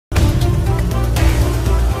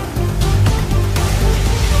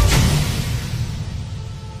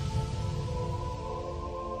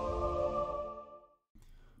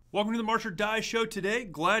Welcome to the March or Die Show today.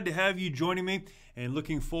 Glad to have you joining me and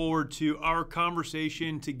looking forward to our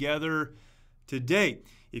conversation together today.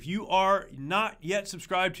 If you are not yet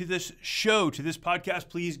subscribed to this show, to this podcast,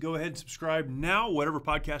 please go ahead and subscribe now. Whatever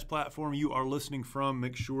podcast platform you are listening from,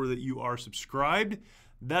 make sure that you are subscribed.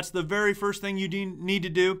 That's the very first thing you need to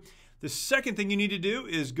do. The second thing you need to do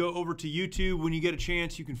is go over to YouTube. When you get a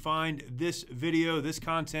chance, you can find this video, this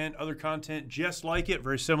content, other content just like it,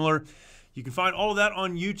 very similar. You can find all of that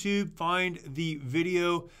on YouTube. Find the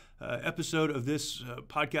video episode of this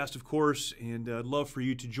podcast, of course, and I'd love for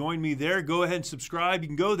you to join me there. Go ahead and subscribe. You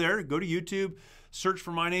can go there, go to YouTube, search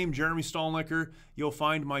for my name, Jeremy Stallnecker. You'll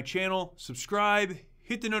find my channel. Subscribe,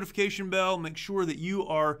 hit the notification bell, make sure that you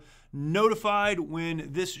are notified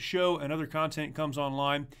when this show and other content comes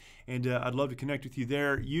online, and I'd love to connect with you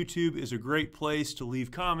there. YouTube is a great place to leave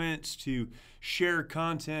comments, to share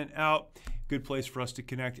content out. Good place for us to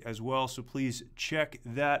connect as well, so please check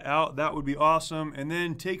that out. That would be awesome. And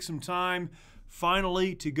then take some time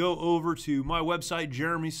finally to go over to my website,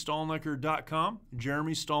 jeremystallnecker.com,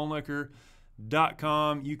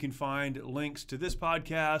 jeremystallnecker.com. You can find links to this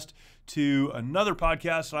podcast, to another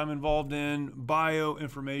podcast that I'm involved in, bio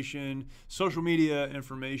information, social media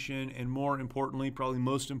information, and more importantly, probably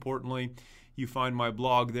most importantly, you find my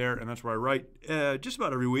blog there, and that's where I write just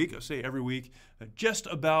about every week. I say every week, just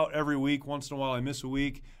about every week. Once in a while I miss a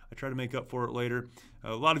week. I try to make up for it later.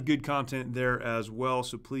 A lot of good content there as well,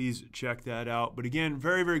 so please check that out. But again,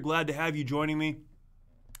 very, very glad to have you joining me.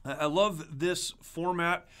 I love this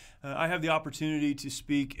format. I have the opportunity to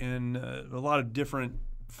speak in a lot of different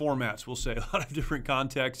formats, we'll say, a lot of different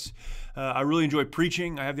contexts. I really enjoy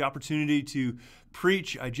preaching. I have the opportunity to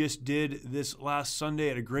preach. I just did this last Sunday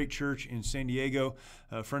at a great church in San Diego.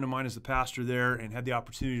 A friend of mine is the pastor there and had the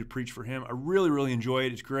opportunity to preach for him. I really, really enjoy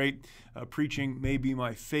it. It's great. Preaching may be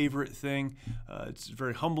my favorite thing. It's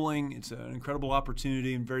very humbling. It's an incredible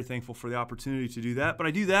opportunity. I'm very thankful for the opportunity to do that. But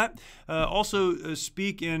I do that. Also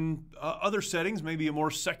speak in other settings, maybe a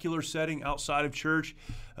more secular setting outside of church.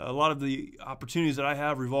 A lot of the opportunities that I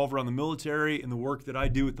have revolve around the military and the work that I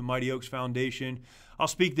do with the Mighty Oaks Foundation. I'll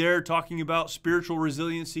speak there talking about spiritual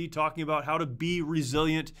resiliency, talking about how to be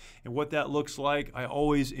resilient and what that looks like. I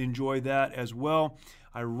always enjoy that as well.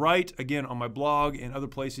 I write, again, on my blog and other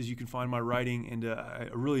places you can find my writing, and I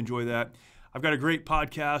really enjoy that. I've got a great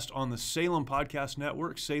podcast on the Salem Podcast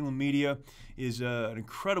Network. Salem Media is an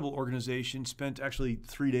incredible organization. Spent actually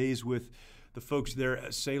 3 days with the folks there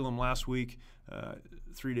at Salem last week.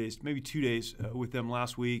 3 days, maybe 2 days with them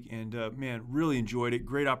last week, and man, really enjoyed it.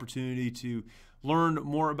 Great opportunity to learn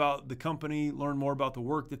more about the company, learn more about the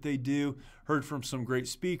work that they do, heard from some great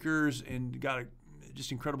speakers, and got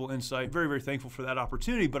just incredible insight. Very, very thankful for that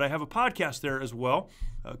opportunity. But I have a podcast there as well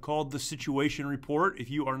called The Situation Report. If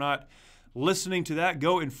you are not listening to that,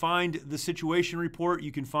 go and find The Situation Report.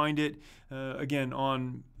 You can find it, again,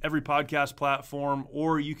 on every podcast platform,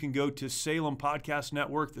 or you can go to Salem Podcast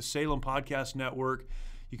Network, the Salem Podcast Network.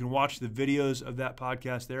 You can watch the videos of that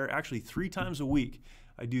podcast there. Actually, 3 times a week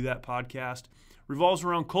I do that podcast. Revolves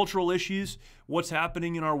around cultural issues, what's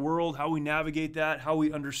happening in our world, how we navigate that, how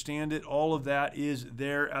we understand it. All of that is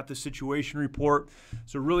there at the Situation Report.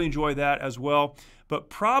 So really enjoy that as well. But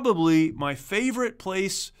probably my favorite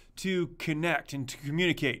place to connect and to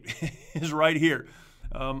communicate is right here.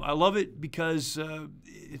 I love it because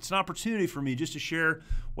it's an opportunity for me just to share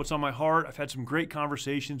what's on my heart. I've had some great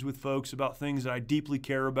conversations with folks about things that I deeply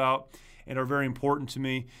care about and are very important to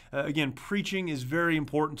me. Again, preaching is very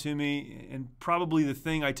important to me, and probably the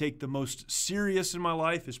thing I take the most serious in my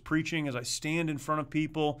life is preaching, as I stand in front of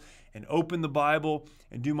people and open the Bible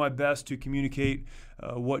and do my best to communicate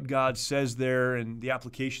what God says there and the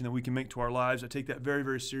application that we can make to our lives. I take that very,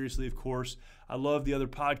 very seriously, of course. I love the other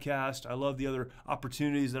podcasts. I love the other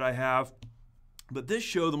opportunities that I have. But this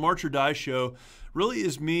show, the March or Die Show, really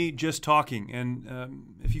is me just talking.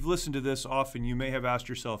 And if you've listened to this often, you may have asked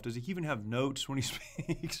yourself, does he even have notes when he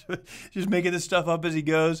speaks? Just making this stuff up as he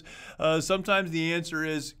goes? Sometimes the answer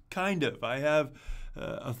is kind of. I have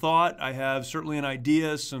a thought. I have certainly an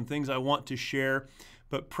idea, some things I want to share.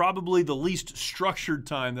 But probably the least structured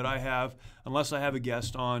time that I have, unless I have a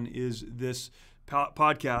guest on, is this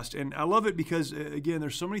podcast. And I love it because, again,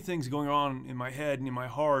 there's so many things going on in my head and in my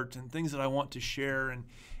heart and things that I want to share. And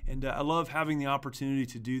I love having the opportunity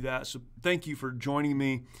to do that. So thank you for joining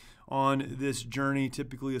me on this journey,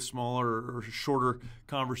 typically a smaller or shorter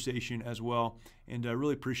conversation as well. And I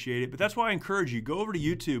really appreciate it. But that's why I encourage you, go over to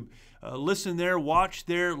YouTube, listen there, watch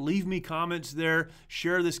there, leave me comments there,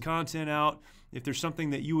 share this content out. If there's something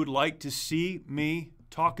that you would like to see me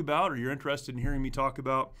talk about or you're interested in hearing me talk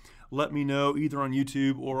about, let me know either on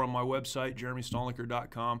YouTube or on my website,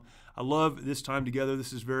 jeremystolniker.com. I love this time together.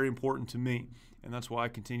 This is very important to me, and that's why I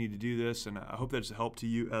continue to do this, and I hope that's a help to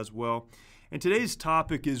you as well. And today's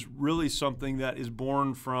topic is really something that is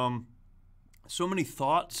born from so many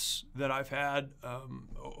thoughts that I've had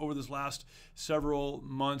over this last several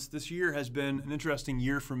months. This year has been an interesting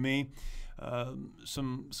year for me.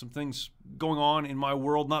 Some things going on in my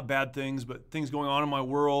world, not bad things, but things going on in my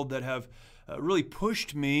world that have really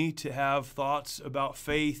pushed me to have thoughts about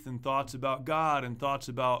faith and thoughts about God and thoughts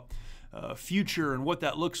about future and what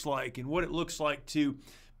that looks like and what it looks like to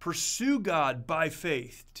pursue God by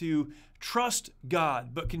faith, to trust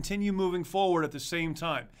God, but continue moving forward at the same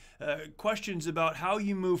time. Questions about how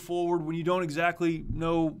you move forward when you don't exactly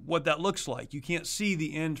know what that looks like. You can't see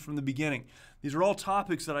the end from the beginning. These are all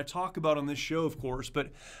topics that I talk about on this show, of course,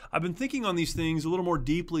 but I've been thinking on these things a little more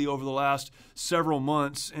deeply over the last several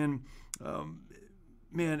months, and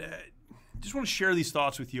just want to share these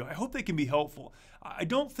thoughts with you. I hope they can be helpful. I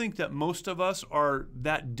don't think that most of us are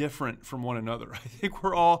that different from one another. I think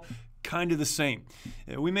we're all kind of the same.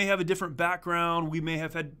 We may have a different background. We may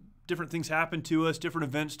have had different things happen to us, different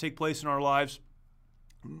events take place in our lives.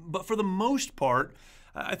 But for the most part,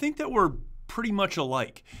 I think that we're pretty much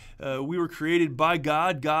alike. We were created by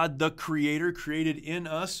God. God, the Creator, created in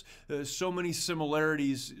us so many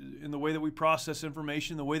similarities in the way that we process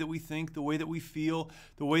information, the way that we think, the way that we feel,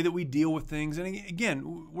 the way that we deal with things. And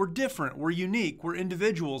again, we're different, we're unique, we're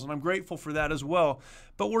individuals, and I'm grateful for that as well.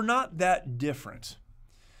 But we're not that different.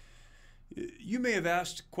 You may have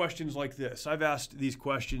asked questions like this. I've asked these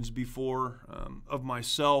questions before of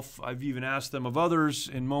myself. I've even asked them of others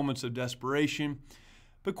in moments of desperation.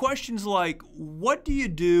 But questions like, what do you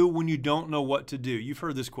do when you don't know what to do? You've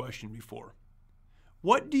heard this question before.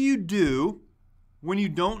 What do you do when you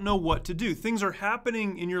don't know what to do? Things are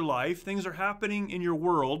happening in your life. Things are happening in your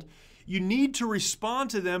world. You need to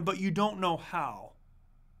respond to them, but you don't know how.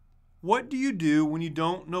 What do you do when you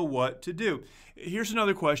don't know what to do? Here's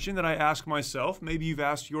another question that I ask myself. Maybe you've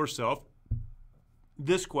asked yourself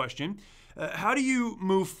this question. How do you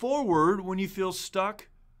move forward when you feel stuck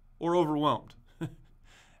or overwhelmed?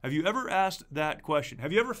 Have you ever asked that question?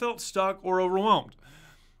 Have you ever felt stuck or overwhelmed?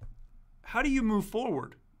 How do you move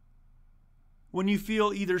forward when you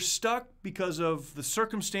feel either stuck because of the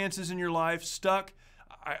circumstances in your life, stuck,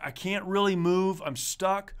 I can't really move, I'm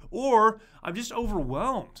stuck, or I'm just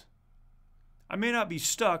overwhelmed? I may not be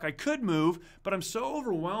stuck, I could move, but I'm so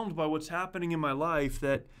overwhelmed by what's happening in my life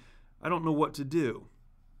that I don't know what to do.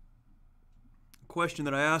 A question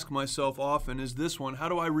that I ask myself often is this one: how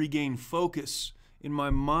do I regain focus in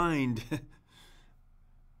my mind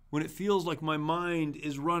when it feels like my mind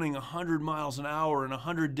is running 100 miles an hour in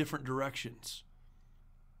 100 different directions?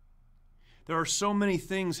 There are so many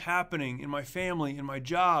things happening in my family, in my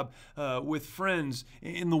job, with friends,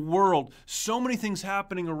 in the world. So many things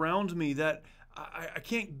happening around me that I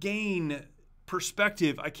can't gain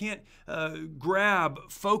perspective. I can't grab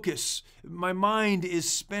focus. My mind is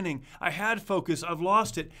spinning. I had focus. I've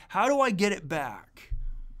lost it. How do I get it back?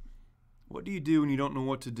 What do you do when you don't know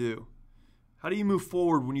what to do? How do you move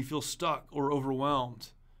forward when you feel stuck or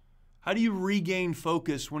overwhelmed? How do you regain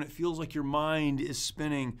focus when it feels like your mind is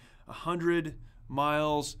spinning 100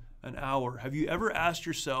 miles an hour? Have you ever asked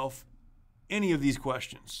yourself any of these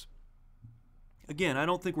questions? Again, I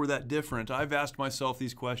don't think we're that different. I've asked myself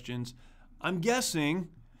these questions. I'm guessing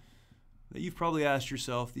that you've probably asked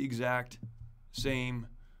yourself the exact same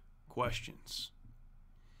questions.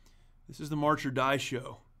 This is the March or Die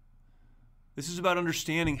show. This is about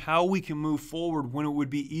understanding how we can move forward when it would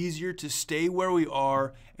be easier to stay where we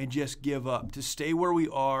are and just give up, to stay where we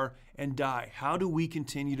are and die. How do we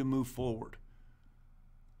continue to move forward?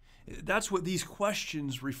 That's what these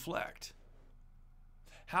questions reflect.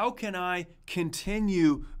 How can I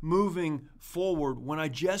continue moving forward when I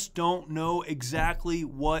just don't know exactly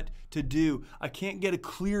what to do? I can't get a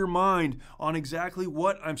clear mind on exactly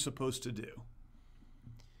what I'm supposed to do.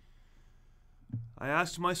 I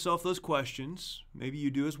asked myself those questions. Maybe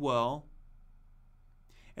you do as well.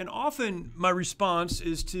 And often my response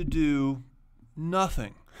is to do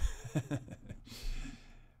nothing.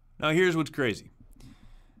 Now here's what's crazy.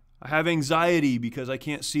 I have anxiety because I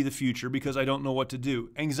can't see the future, because I don't know what to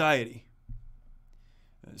do. Anxiety.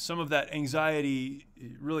 Some of that anxiety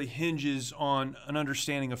really hinges on an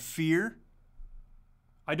understanding of fear.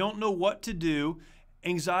 I don't know what to do.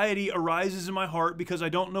 Anxiety arises in my heart because I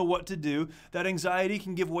don't know what to do. That anxiety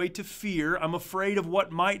can give way to fear. I'm afraid of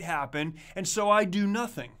what might happen, and so I do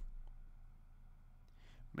nothing.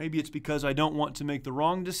 Maybe it's because I don't want to make the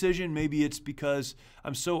wrong decision. Maybe it's because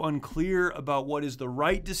I'm so unclear about what is the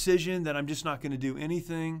right decision that I'm just not going to do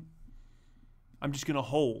anything. I'm just going to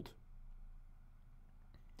hold.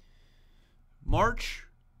 March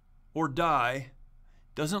or die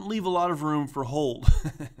doesn't leave a lot of room for hold.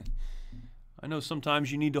 I know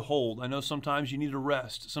sometimes you need to hold. I know sometimes you need to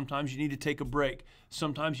rest. Sometimes you need to take a break.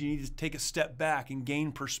 Sometimes you need to take a step back and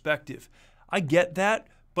gain perspective. I get that,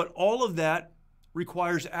 but all of that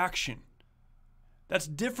requires action. That's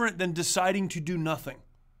different than deciding to do nothing.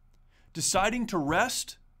 Deciding to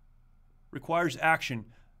rest requires action.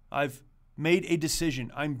 I've made a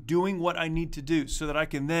decision. I'm doing what I need to do so that I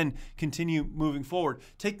can then continue moving forward.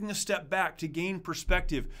 Taking a step back to gain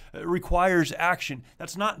perspective requires action.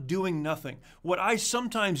 That's not doing nothing. What I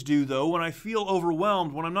sometimes do, though, when I feel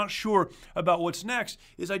overwhelmed, when I'm not sure about what's next,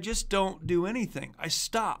 is I just don't do anything. I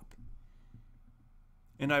stop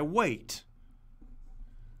and I wait.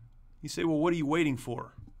 You say, well, what are you waiting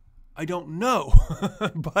for? I don't know,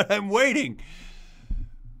 but I'm waiting.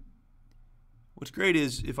 What's great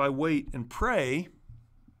is if I wait and pray,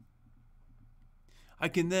 I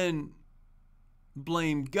can then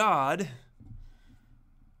blame God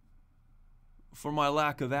for my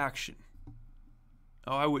lack of action.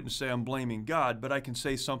 Oh, I wouldn't say I'm blaming God, but I can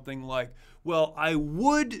say something like, well, I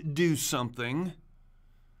would do something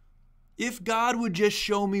if God would just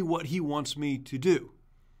show me what He wants me to do.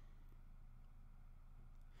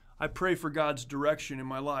 I pray for God's direction in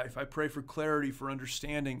my life. I pray for clarity, for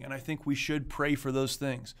understanding, and I think we should pray for those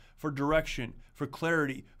things, for direction, for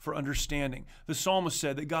clarity, for understanding. The psalmist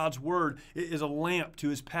said that God's word is a lamp to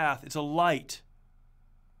his path. It's a light.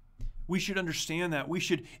 We should understand that. We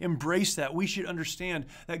should embrace that. We should understand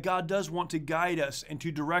that God does want to guide us and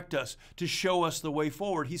to direct us, to show us the way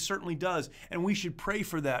forward. He certainly does, and we should pray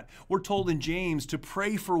for that. We're told in James to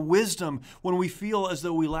pray for wisdom when we feel as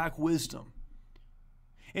though we lack wisdom.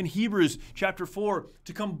 In Hebrews chapter 4,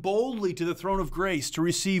 to come boldly to the throne of grace to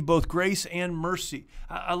receive both grace and mercy.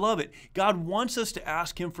 I love it. God wants us to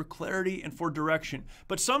ask Him for clarity and for direction.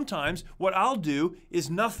 But sometimes what I'll do is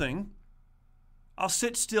nothing. I'll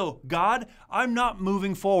sit still. God, I'm not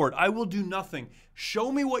moving forward. I will do nothing. Show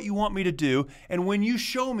me what you want me to do. And when you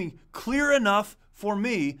show me clear enough for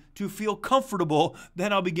me to feel comfortable,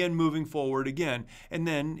 then I'll begin moving forward again. And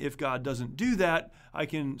then if God doesn't do that, I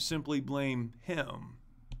can simply blame Him.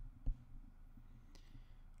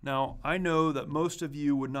 Now, I know that most of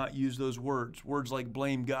you would not use those words like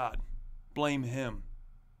blame God, blame Him.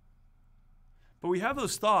 But we have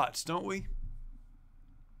those thoughts, don't we?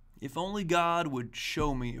 If only God would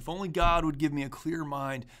show me, if only God would give me a clear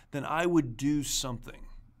mind, then I would do something.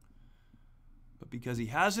 But because He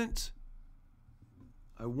hasn't,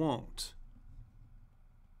 I won't.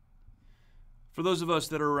 For those of us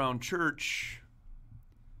that are around church,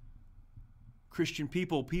 Christian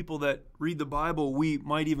people that read the Bible, we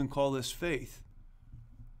might even call this faith.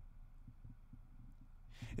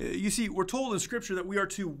 You see, we're told in Scripture that we are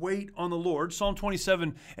to wait on the Lord. Psalm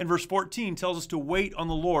 27 and verse 14 tells us to wait on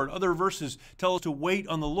the Lord. Other verses tell us to wait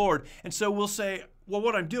on the Lord. And so we'll say, well,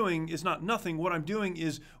 what I'm doing is not nothing. What I'm doing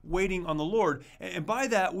is waiting on the Lord. And by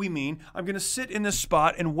that, we mean I'm going to sit in this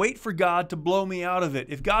spot and wait for God to blow me out of it.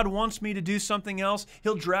 If God wants me to do something else,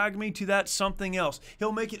 He'll drag me to that something else.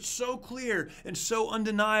 He'll make it so clear and so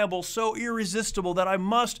undeniable, so irresistible that I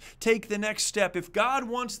must take the next step. If God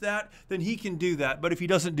wants that, then He can do that. But if He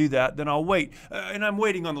doesn't do that, then I'll wait. And I'm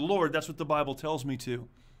waiting on the Lord. That's what the Bible tells me to.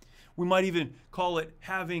 We might even call it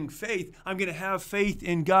having faith. I'm going to have faith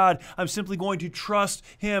in God. I'm simply going to trust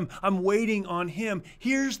Him. I'm waiting on Him.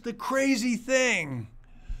 Here's the crazy thing.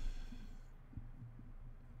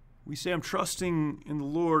 We say, I'm trusting in the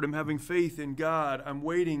Lord. I'm having faith in God. I'm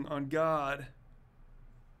waiting on God,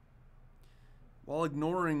 while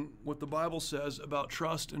ignoring what the Bible says about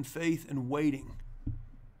trust and faith and waiting.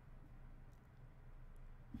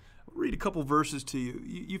 I'll read a couple verses to you.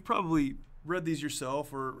 You've probably read these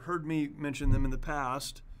yourself or heard me mention them in the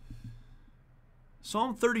past.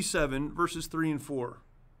 Psalm 37, verses 3 and 4.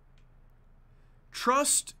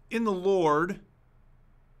 Trust in the Lord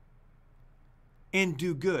and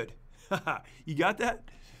do good. You got that?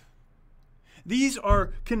 These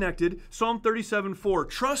are connected. Psalm 37, 4.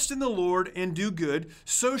 Trust in the Lord and do good,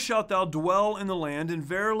 so shalt thou dwell in the land, and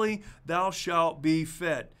verily thou shalt be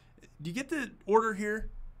fed. Do you get the order here?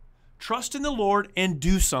 Trust in the Lord and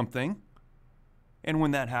do something. And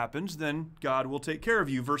when that happens, then God will take care of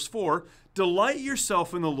you. Verse 4, delight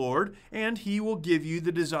yourself in the Lord, and He will give you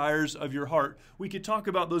the desires of your heart. We could talk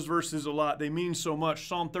about those verses a lot. They mean so much.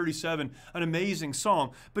 Psalm 37, an amazing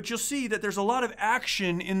psalm. But you'll see that there's a lot of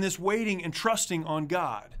action in this waiting and trusting on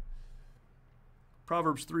God.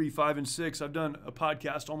 Proverbs 3, 5, and 6. I've done a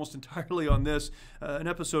podcast almost entirely on this, an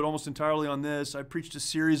episode almost entirely on this. I preached a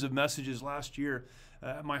series of messages last year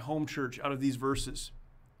at my home church out of these verses.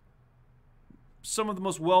 Some of the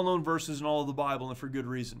most well-known verses in all of the Bible, and for good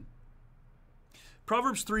reason.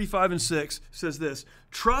 Proverbs 3, 5, and 6 says this,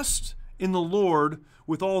 "Trust in the Lord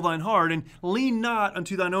with all thine heart, and lean not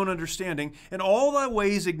unto thine own understanding. In all thy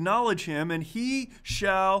ways acknowledge him, and he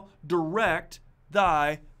shall direct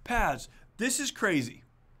thy paths." This is crazy.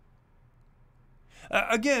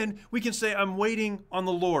 Again, we can say, I'm waiting on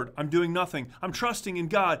the Lord. I'm doing nothing. I'm trusting in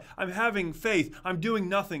God. I'm having faith. I'm doing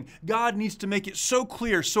nothing. God needs to make it so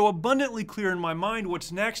clear, so abundantly clear in my mind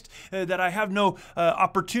what's next, that I have no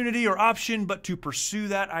opportunity or option but to pursue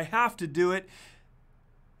that. I have to do it.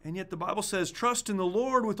 And yet the Bible says, trust in the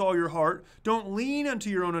Lord with all your heart. Don't lean unto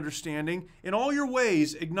your own understanding. In all your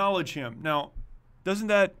ways, acknowledge him. Now, doesn't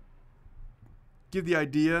that give the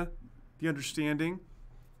idea, the understanding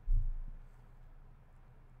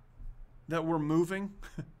that we're moving,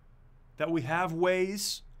 that we have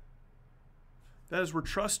ways, that as we're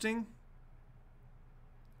trusting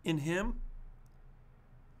in him,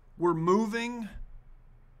 we're moving.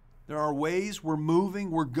 There are ways, we're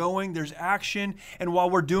moving, we're going, there's action. And while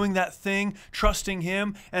we're doing that thing, trusting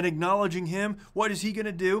him and acknowledging him, what is he going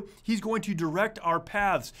to do? He's going to direct our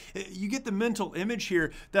paths. You get the mental image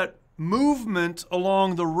here that movement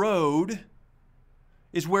along the road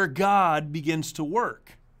is where God begins to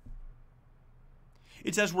work.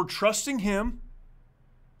 It's as we're trusting him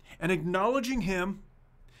and acknowledging him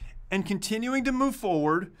and continuing to move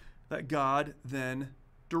forward that God then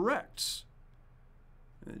directs.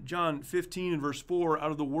 John 15 and verse 4,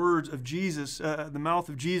 out of the words of Jesus, the mouth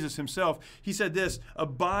of Jesus himself, he said this,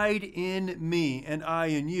 "Abide in me and I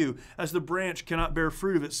in you. As the branch cannot bear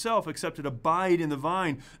fruit of itself except it abide in the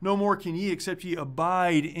vine, no more can ye except ye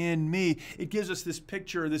abide in me." It gives us this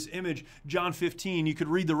picture, this image. John 15, you could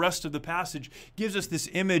read the rest of the passage, gives us this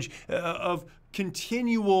image of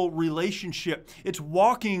continual relationship. It's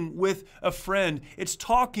walking with a friend. It's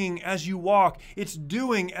talking as you walk. It's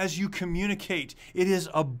doing as you communicate. It is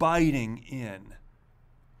abiding in.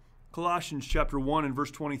 Colossians chapter 1 and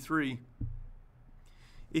verse 23.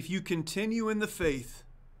 "If you continue in the faith,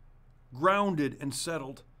 grounded and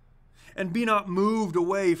settled, and be not moved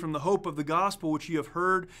away from the hope of the gospel which ye have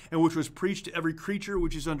heard, and which was preached to every creature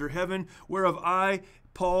which is under heaven, whereof I,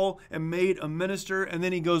 Paul, am made a minister." And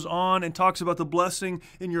then he goes on and talks about the blessing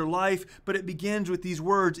in your life, but it begins with these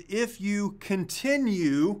words, "If you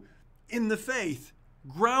continue in the faith,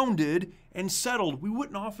 grounded and settled." We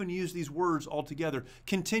wouldn't often use these words altogether.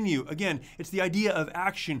 Continue, again, it's the idea of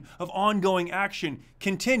action, of ongoing action.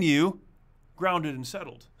 Continue, grounded and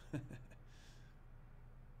settled.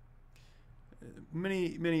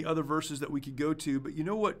 Many other verses that we could go to, but you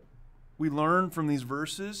know what we learn from these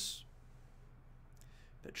verses?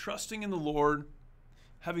 That trusting in the Lord,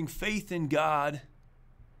 having faith in God,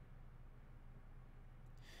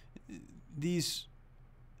 these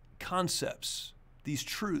concepts, these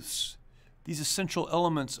truths, these essential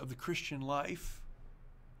elements of the Christian life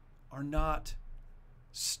are not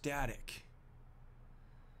static.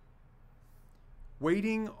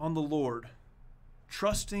 Waiting on the Lord,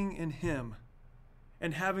 trusting in him,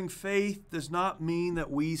 and having faith does not mean that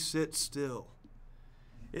we sit still.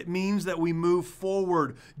 It means that we move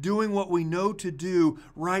forward, doing what we know to do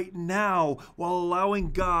right now while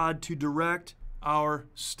allowing God to direct our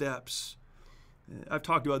steps. I've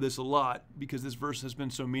talked about this a lot because this verse has been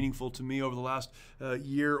so meaningful to me over the last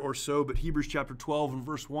year or so, but Hebrews chapter 12 and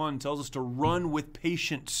verse 1 tells us to run with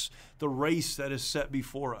patience the race that is set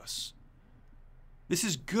before us. This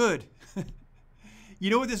is good. You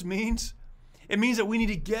know what this means? It means that we need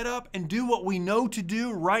to get up and do what we know to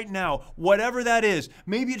do right now, whatever that is.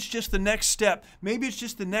 Maybe it's just the next step. Maybe it's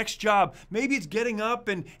just the next job. Maybe it's getting up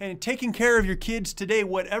and taking care of your kids today,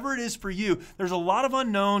 whatever it is for you. There's a lot of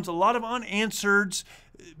unknowns, a lot of unanswereds,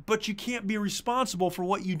 but you can't be responsible for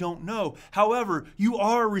what you don't know. However, you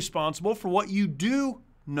are responsible for what you do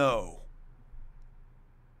know.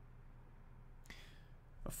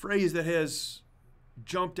 A phrase that has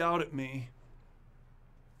jumped out at me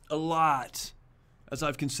a lot as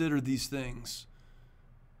I've considered these things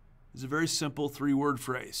is a very simple 3-word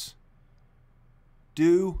phrase.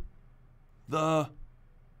 Do the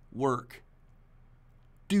work.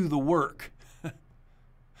 Do the work.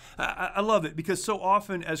 I love it because so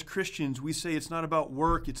often as Christians we say it's not about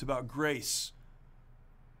work, it's about grace.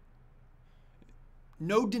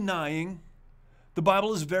 No denying, the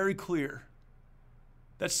Bible is very clear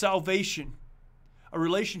that salvation, a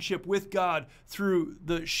relationship with God through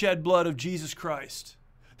the shed blood of Jesus Christ,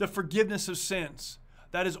 the forgiveness of sins,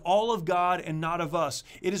 That is all of God and not of us.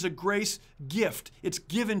 It is a grace gift. It's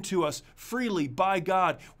given to us freely by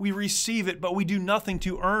God. We receive it, but we do nothing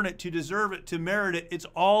to earn it, to deserve it, to merit it. It's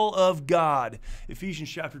all of God. Ephesians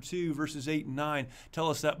chapter 2, verses 8 and 9 tell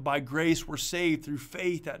us that by grace we're saved through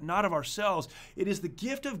faith, that not of ourselves. It is the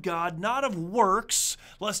gift of God, not of works,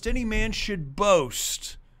 lest any man should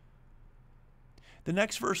boast. The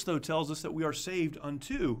next verse, though, tells us that we are saved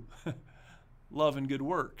unto love and good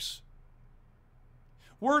works.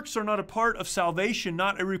 Works are not a part of salvation,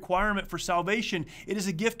 not a requirement for salvation. It is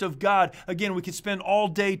a gift of God. Again, we could spend all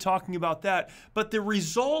day talking about that. But the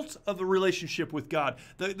result of a relationship with God,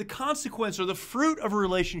 the consequence or the fruit of a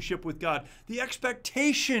relationship with God, the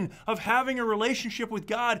expectation of having a relationship with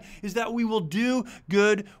God is that we will do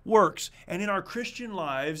good works. And in our Christian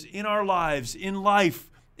lives, in life,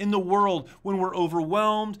 in the world, when we're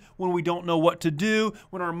overwhelmed, when we don't know what to do,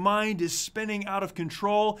 when our mind is spinning out of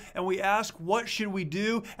control, and we ask, what should we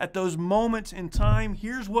do at those moments in time?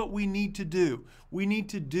 Here's what we need to do. We need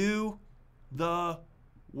to do the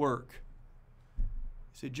work. You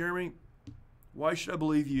say, Jeremy, why should I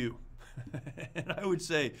believe you? And I would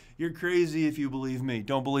say, you're crazy if you believe me.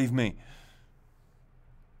 Don't believe me.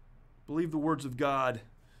 Believe the words of God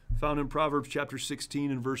found in Proverbs chapter 16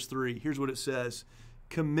 and verse 3. Here's what it says.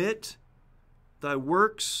 Commit thy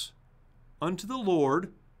works unto the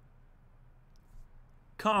Lord,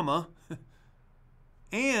 comma,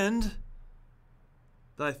 and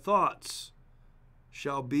thy thoughts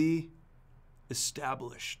shall be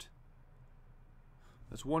established.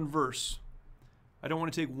 That's one verse. I don't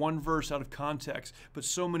want to take one verse out of context, but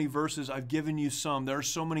so many verses, I've given you some. There are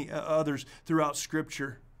so many others throughout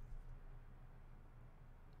Scripture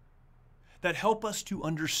that help us to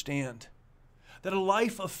understand that a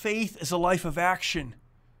life of faith is a life of action.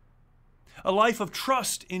 A life of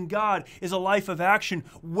trust in God is a life of action.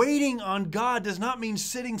 Waiting on God does not mean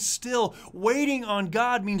sitting still. Waiting on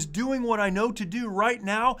God means doing what I know to do right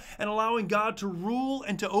now and allowing God to rule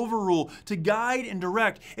and to overrule, to guide and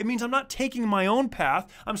direct. It means I'm not taking my own path.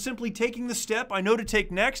 I'm simply taking the step I know to take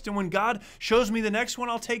next, and when God shows me the next one,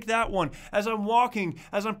 I'll take that one. As I'm walking,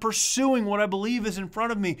 as I'm pursuing what I believe is in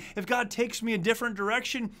front of me, if God takes me a different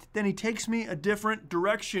direction, then He takes me a different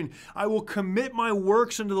direction. I will commit my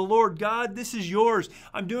works unto the Lord. God, this is yours.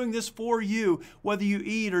 I'm doing this for you. Whether you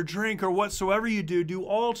eat or drink or whatsoever you do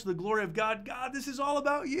all to the glory of God. God, this is all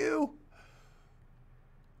about you.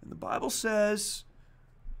 And the Bible says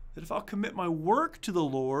that if I'll commit my work to the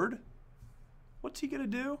Lord, what's He going to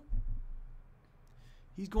do?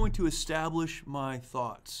 He's going to establish my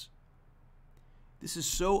thoughts. This is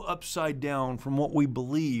so upside down from what we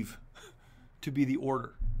believe to be the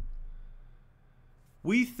order.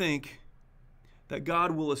 We think that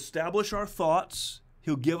God will establish our thoughts,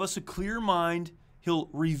 He'll give us a clear mind, He'll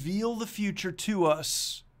reveal the future to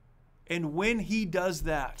us, and when He does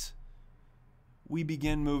that, we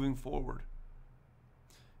begin moving forward.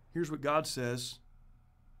 Here's what God says.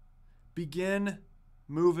 Begin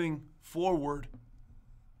moving forward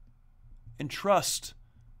and trust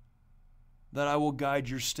that I will guide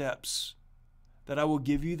your steps, that I will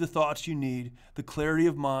give you the thoughts you need, the clarity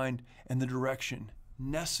of mind, and the direction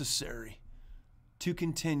necessary to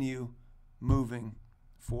continue moving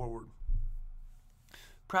forward.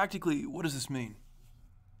 Practically, what does this mean?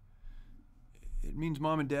 It means,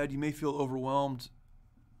 Mom and Dad, you may feel overwhelmed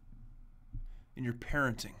in your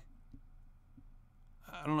parenting.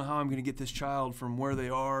 I don't know how I'm going to get this child from where they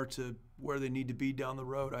are to where they need to be down the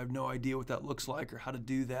road. I have no idea what that looks like or how to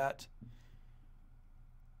do that.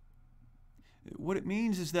 What it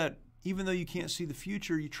means is that even though you can't see the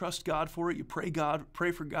future, you trust God for it. You pray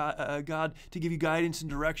for God to give you guidance and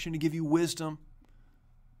direction, to give you wisdom.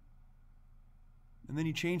 And then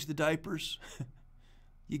you change the diapers.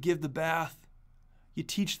 You give the bath. You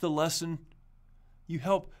teach the lesson. You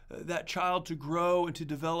help that child to grow and to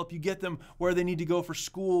develop. You get them where they need to go for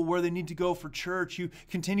school, where they need to go for church. You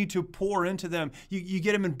continue to pour into them. You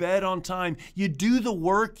get them in bed on time. You do the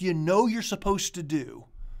work you know you're supposed to do.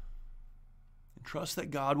 Trust that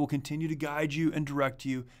God will continue to guide you and direct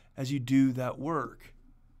you as you do that work.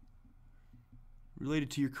 Related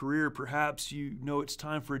to your career, perhaps you know it's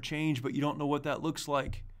time for a change, but you don't know what that looks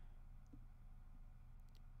like.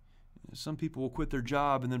 Some people will quit their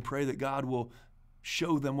job and then pray that God will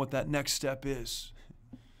show them what that next step is.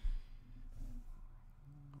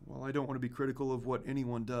 While I don't want to be critical of what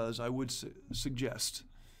anyone does, I would suggest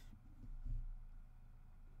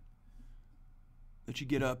that you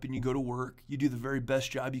get up and you go to work. You do the very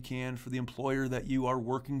best job you can for the employer that you are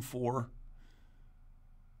working for.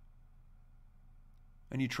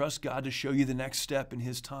 And you trust God to show you the next step in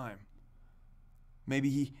His time.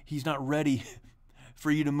 Maybe He's not ready for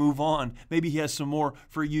you to move on. Maybe he has some more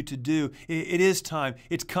for you to do. It is time.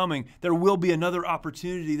 It's coming. There will be another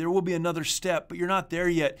opportunity. There will be another step, but you're not there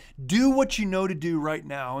yet. Do what you know to do right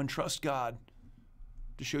now and trust God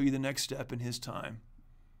to show you the next step in his time.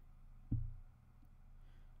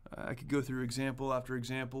 I could go through example after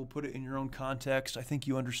example, put it in your own context. I think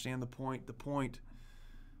you understand the point. The point,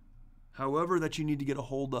 however, that you need to get a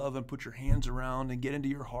hold of and put your hands around and get into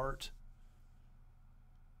your heart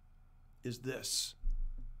is this.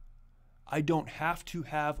 I don't have to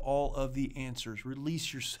have all of the answers.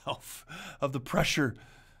 Release yourself of the pressure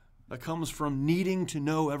that comes from needing to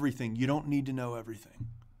know everything. You don't need to know everything.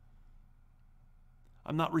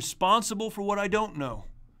 I'm not responsible for what I don't know.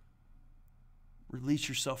 Release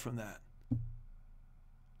yourself from that.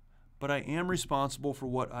 But I am responsible for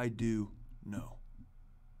what I do know.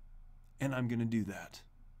 And I'm going to do that.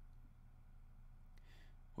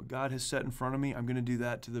 What God has set in front of me, I'm going to do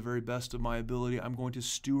that to the very best of my ability. I'm going to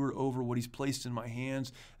steward over what he's placed in my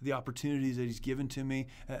hands, the opportunities that he's given to me,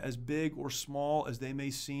 as big or small as they may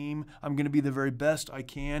seem. I'm going to be the very best I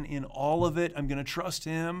can in all of it. I'm going to trust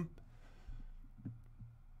him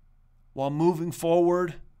while moving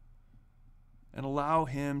forward and allow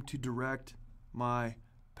him to direct my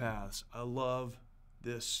paths. I love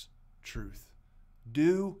this truth.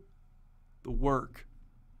 Do the work.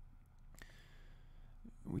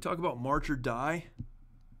 When we talk about march or die,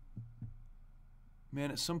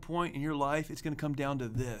 man, at some point in your life, it's going to come down to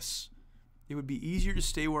this. It would be easier to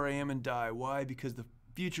stay where I am and die. Why? Because the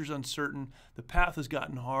future's uncertain. The path has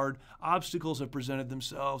gotten hard. Obstacles have presented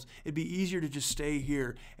themselves. It'd be easier to just stay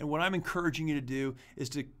here. And what I'm encouraging you to do is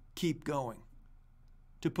to keep going,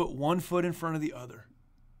 to put one foot in front of the other,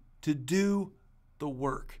 to do the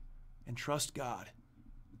work and trust God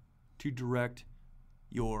to direct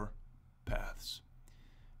your paths.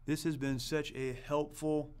 This has been such a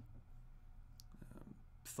helpful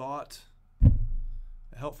thought,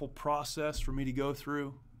 a helpful process for me to go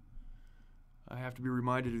through. I have to be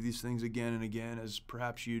reminded of these things again and again, as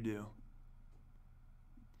perhaps you do.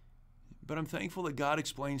 But I'm thankful that God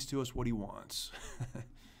explains to us what he wants.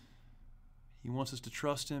 He wants us to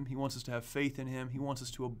trust him. He wants us to have faith in him. He wants us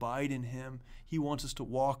to abide in him. He wants us to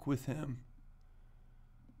walk with him.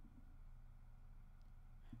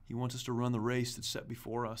 He wants us to run the race that's set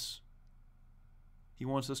before us. He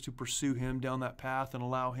wants us to pursue him down that path and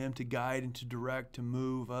allow him to guide and to direct, to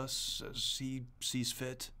move us as he sees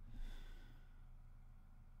fit.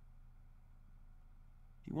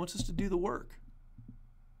 He wants us to do the work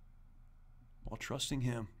while trusting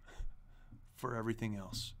him for everything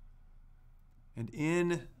else. And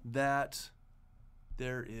in that,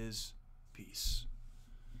 there is peace.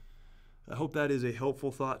 I hope that is a helpful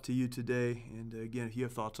thought to you today. And again, if you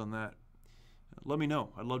have thoughts on that, let me know.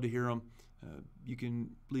 I'd love to hear them. You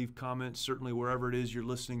can leave comments, certainly wherever it is you're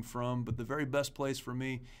listening from. But the very best place for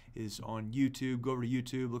me is on YouTube. Go over to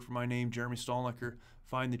YouTube, look for my name, Jeremy Stallnecker,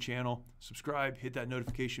 find the channel, subscribe, hit that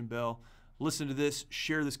notification bell, listen to this,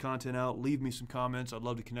 share this content out, leave me some comments. I'd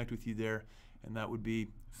love to connect with you there, and that would be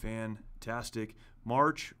fantastic.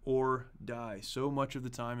 March or die. So much of the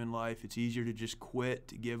time in life, it's easier to just quit,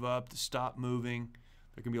 to give up, to stop moving.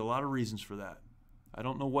 There can be a lot of reasons for that. I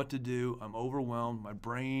don't know what to do. I'm overwhelmed. My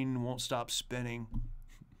brain won't stop spinning.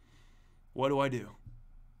 What do?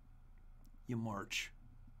 You march.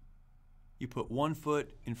 You put one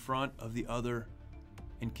foot in front of the other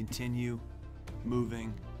and continue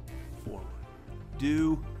moving forward.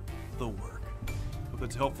 Do the work. Hope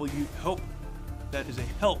that's helpful. That is a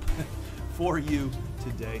help for you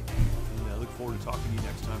today. And I look forward to talking to you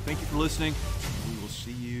next time. Thank you for listening. We will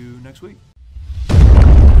see you next week.